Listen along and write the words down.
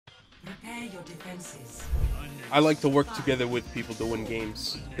I like to work together with people to win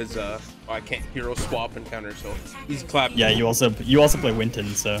games because I can't hero swap and counter, so he's clapped. Yeah, you also play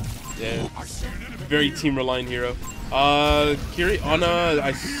Winton, so yeah, very team reliant hero. Kiri, Ana,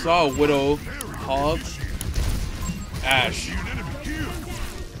 I saw Widow, Hog, Ash.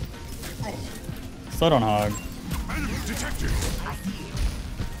 Slowed on Hog.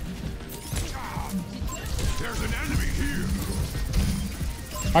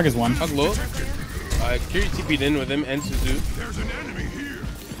 Hog is one. Hog low. Kiri TP'd in with him and Suzu.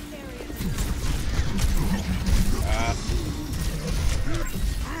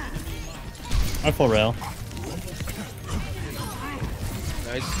 I full rail.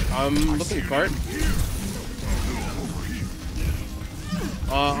 Nice. I'm looking cart.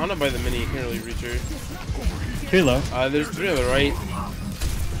 Ana by the mini, can't really reach her. Too low. There's 3 on the right.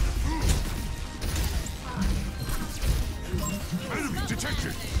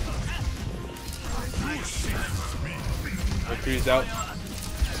 Valkyrie's out.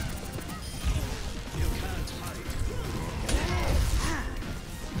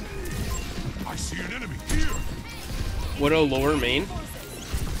 I see an enemy here. Widow lower main.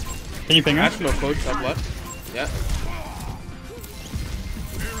 Can you ping her? Ash no coach top left. Yeah.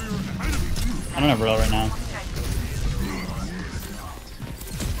 I don't have rail right now.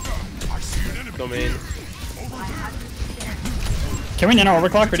 Domain. Can we nano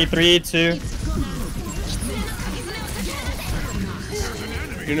overclock? Ready? 3, 2.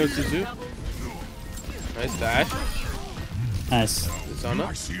 You know Suzu. Nice dash. Nice. It's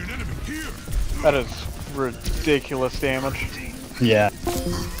Ana. That is ridiculous damage. Yeah.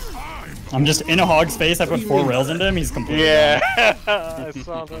 I'm just in a Hog's face. I put 4 rails into him. He's completely Yeah, I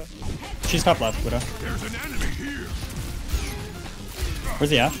saw that. She's top left, Widow.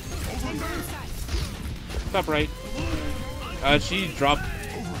 Where's the Ash? Top right. She dropped.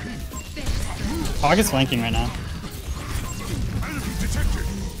 Hog is flanking right now.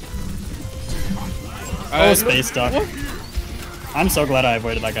 Oh, space duck. I'm so glad I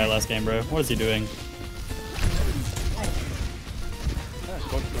avoided that guy last game, bro. What is he doing?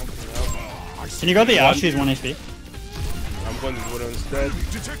 Can you go the Ash? She's 1 HP. I'm going to Widow instead.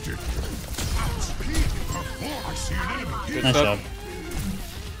 Good Nice stuff. job.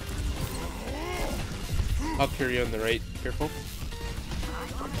 I'll carry you on the right. Careful.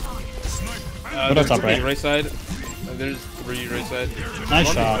 Widow's There's top 3 right. right side. There's 3 right side. Nice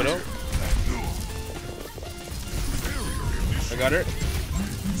One, shot. Widow. I got her.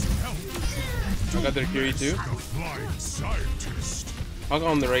 I got their Curie too. I'll go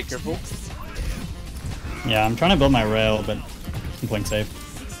on the right, careful. Yeah, I'm trying to build my rail, but I'm playing safe.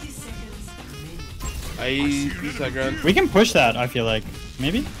 I use that ground. We can push that, I feel like.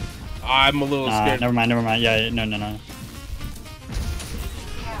 Maybe? I'm a little scared. Never mind, never mind. Yeah, no.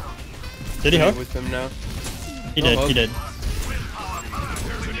 Did he hook? With them now. He did, hook. he did.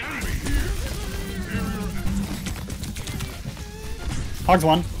 Hog's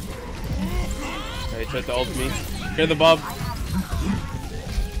 1. He tried to ult me. Hear the bob.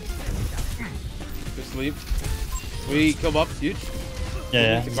 Good sleep. We kill Bob. Huge.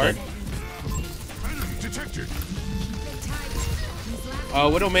 Yeah. The card.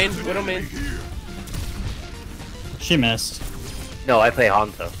 Widow main. Widow main. She missed. No, I play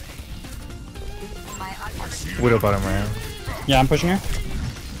Hanzo. Widow bottom right. Yeah, I'm pushing her.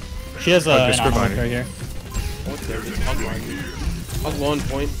 She has an script animal on right here. What's there? Just hug line. Hug low on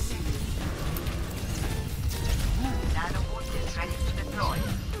point.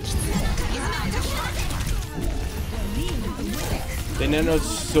 They nano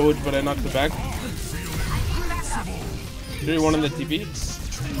Soj, but I knocked the back. 3-1 on the TP.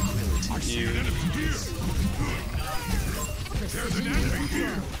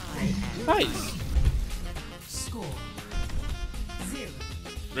 Nice.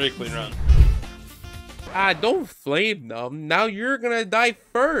 Very clean run. Don't flame them. Now you're gonna die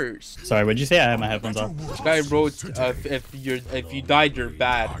first. Sorry, what'd you say? I had my headphones off. This guy wrote, if you died, you're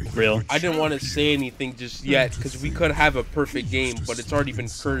bad. Real. I didn't want to say anything just yet because we could have a perfect game, but it's already been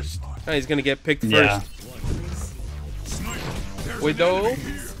cursed. Now he's gonna get picked Yeah. first. Widow.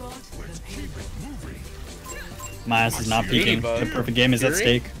 My ass is not peeking. The perfect game is at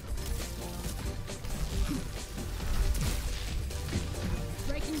Fury? stake.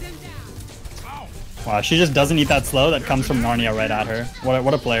 Wow, she just doesn't eat that slow that comes from Narnia right at her.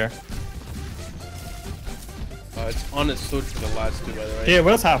 What a player. It's on his sword for the last 2, by the way. Yeah,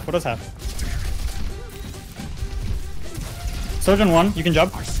 what else have? What else have? Sojourn 1, you can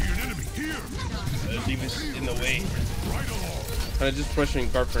jump. Leave us in the way. Kind of just pushing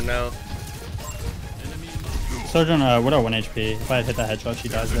Cart for now. Sojourn Widow 1 HP. If I had hit that headshot, she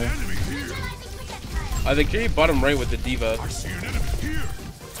dies there. I think you're bottom right with the diva. I see an enemy here.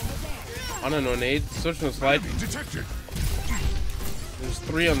 On a no nade. Switch no slide. Detected. There's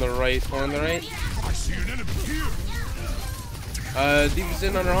 3 on the right. 4 on the right. I see an enemy here. Diva's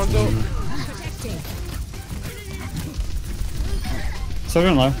in on her Hanzo. Still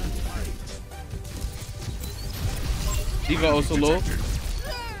going low. Diva also low.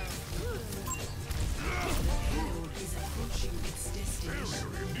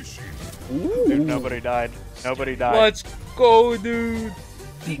 Dude, nobody died. Nobody died. Let's go, dude.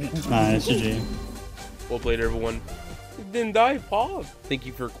 Nice, GG. Well played, everyone. Didn't die, Paul. Thank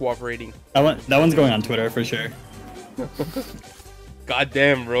you for cooperating. That one's going on Twitter for sure. God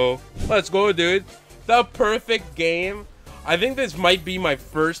damn, bro. Let's go, dude. The perfect game. I think this might be my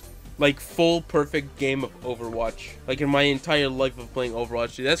first, like, full perfect game of Overwatch. Like, in my entire life of playing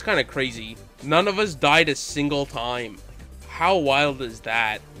Overwatch. Dude, that's kind of crazy. None of us died a single time. How wild is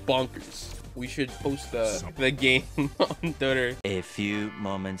that? Bonkers. We should post the game on Twitter. A few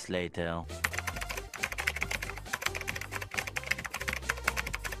moments later.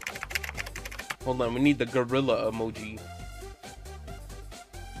 Hold on, we need the gorilla emoji.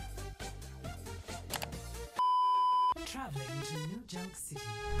 Traveling to New Junk City.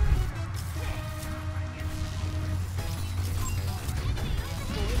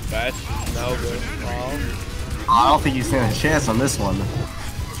 Bash, now good. I don't think you stand a chance on this one.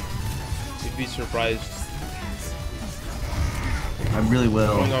 You'd be surprised. I really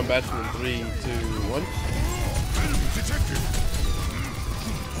will. Going on Bash in 3, 2, 1.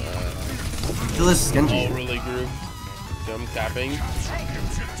 Kill this All Genji. really grouped. Jump capping. I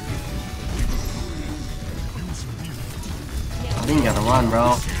think you gotta run, bro.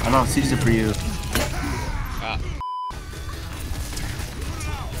 I don't have it for you. Ah.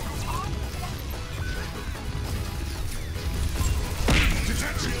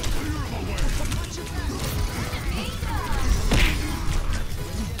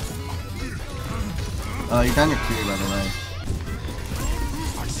 You're down your Q, by the way.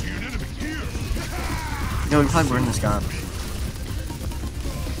 Yo, we probably burn this guy.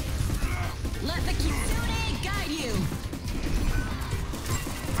 Let the Kitsune guide you.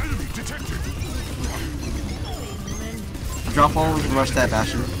 Enemy detected. Drop all, we can rush that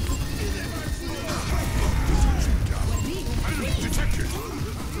Bastion. Enemy detected.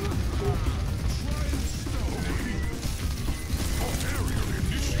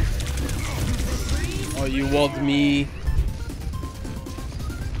 Oh, you walled me.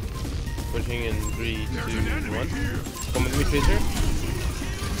 Pushing in 3, 2, 1. Come with me, Tracer.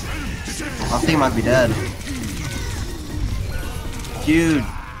 I think he might be dead. Dude.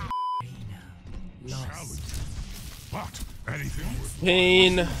 But anything with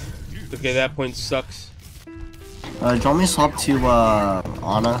Pain. Okay, that point sucks. Do you want me to swap to,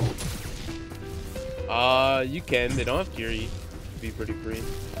 Ana? You can. They don't have Fury. Be pretty free.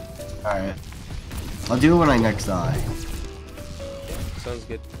 Alright. I'll do it when I next die. Sounds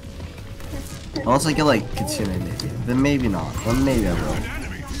good. Unless I get, like, Kitsune, maybe. Then maybe not. Then maybe I will.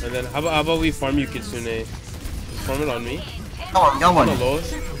 And then how about we farm you, Kitsune? Just farm it on me. Got one. On the low.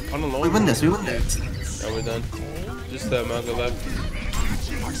 On the low. We win this. Yeah, we're done. Just the Maga left.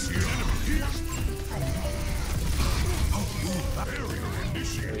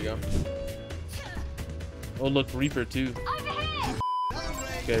 There we go. Oh look, Reaper too.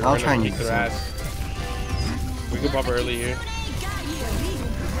 Okay, we're I'll gonna try and kick use their this ass. We can pop early here.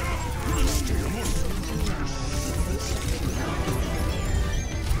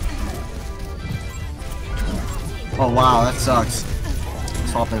 Oh wow, that sucks.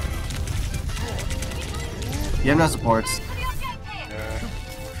 Swap it. You have no supports.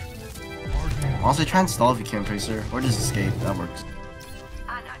 Also, try and stall if you can, Tracer. Or just escape. That works.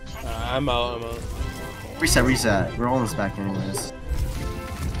 I'm out. Reset. We're holding this back anyways.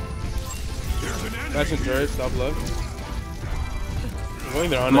 That's in turret, top left. I'm going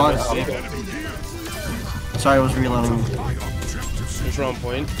there on Come on. it. Sorry, I was reloading. Just on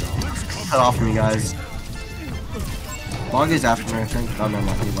point. Cut off from you guys. Log is after me, I think. Oh no,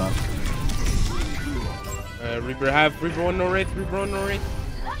 no, he left. Reaper 1 no wraith, Reaper 1 no wraith.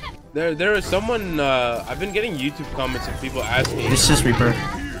 There is someone, I've been getting YouTube comments of people asking, It's just Reaper.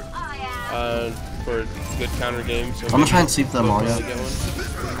 for good counter games. So I'm gonna try and sweep them all, yeah.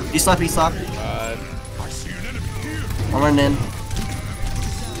 yeah. He slap. I'm running in.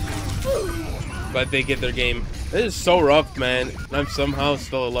 But they get their game. This is so rough, man. I'm somehow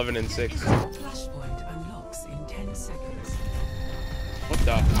still 11-6. Flashpoint unlocks in 10 seconds. What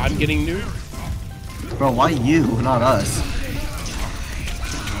the? I'm getting new? Bro, why you, not us?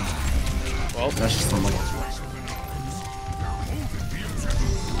 Well, That's just unlucky.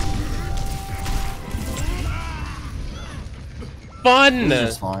 fun.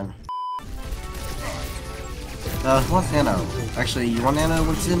 This is fine. Who wants Nano? Actually, you want Nano,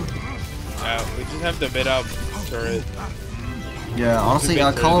 Winston? We just have to bid out turret. Yeah, honestly,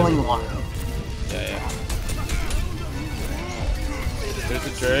 call it when you want. Yeah. There's a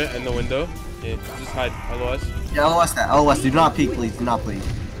turret in the window. Yeah, just hide. Otherwise, Yeah, LOS that. LOS, do not peek, please. Do not peek.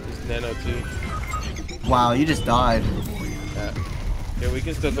 there's Nano too. Wow, you just died. Yeah. Okay, we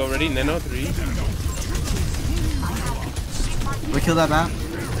can still go. Ready? Nano 3. We kill that map?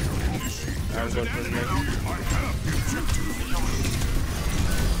 I'm going for the next.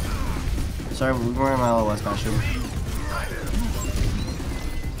 Sorry, we were in my LOS fashion.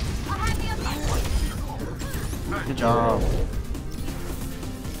 Good job.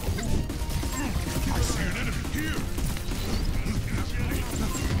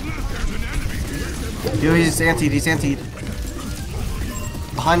 Yo, he's antied,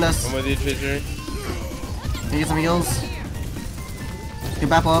 Behind us. I'm with you, Tracer. Can you get some heals? Get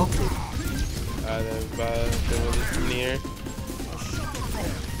back low. There was this near.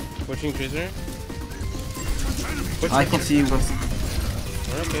 Pushing Tracer. I can't see you. Winston.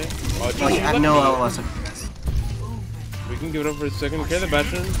 Okay. Oh, Like, I have no LOS. We can give it up for a second. Carry the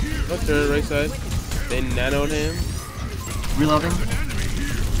Bastion. No turret, right side. They nanoed him. Reloading.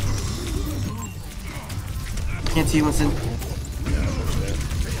 Can't see you, Winston.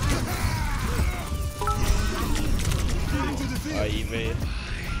 Evade.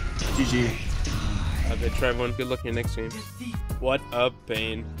 GG. Okay, try everyone. Good luck in your next game. What a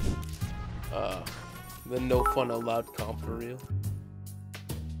pain. The no fun allowed comp for real.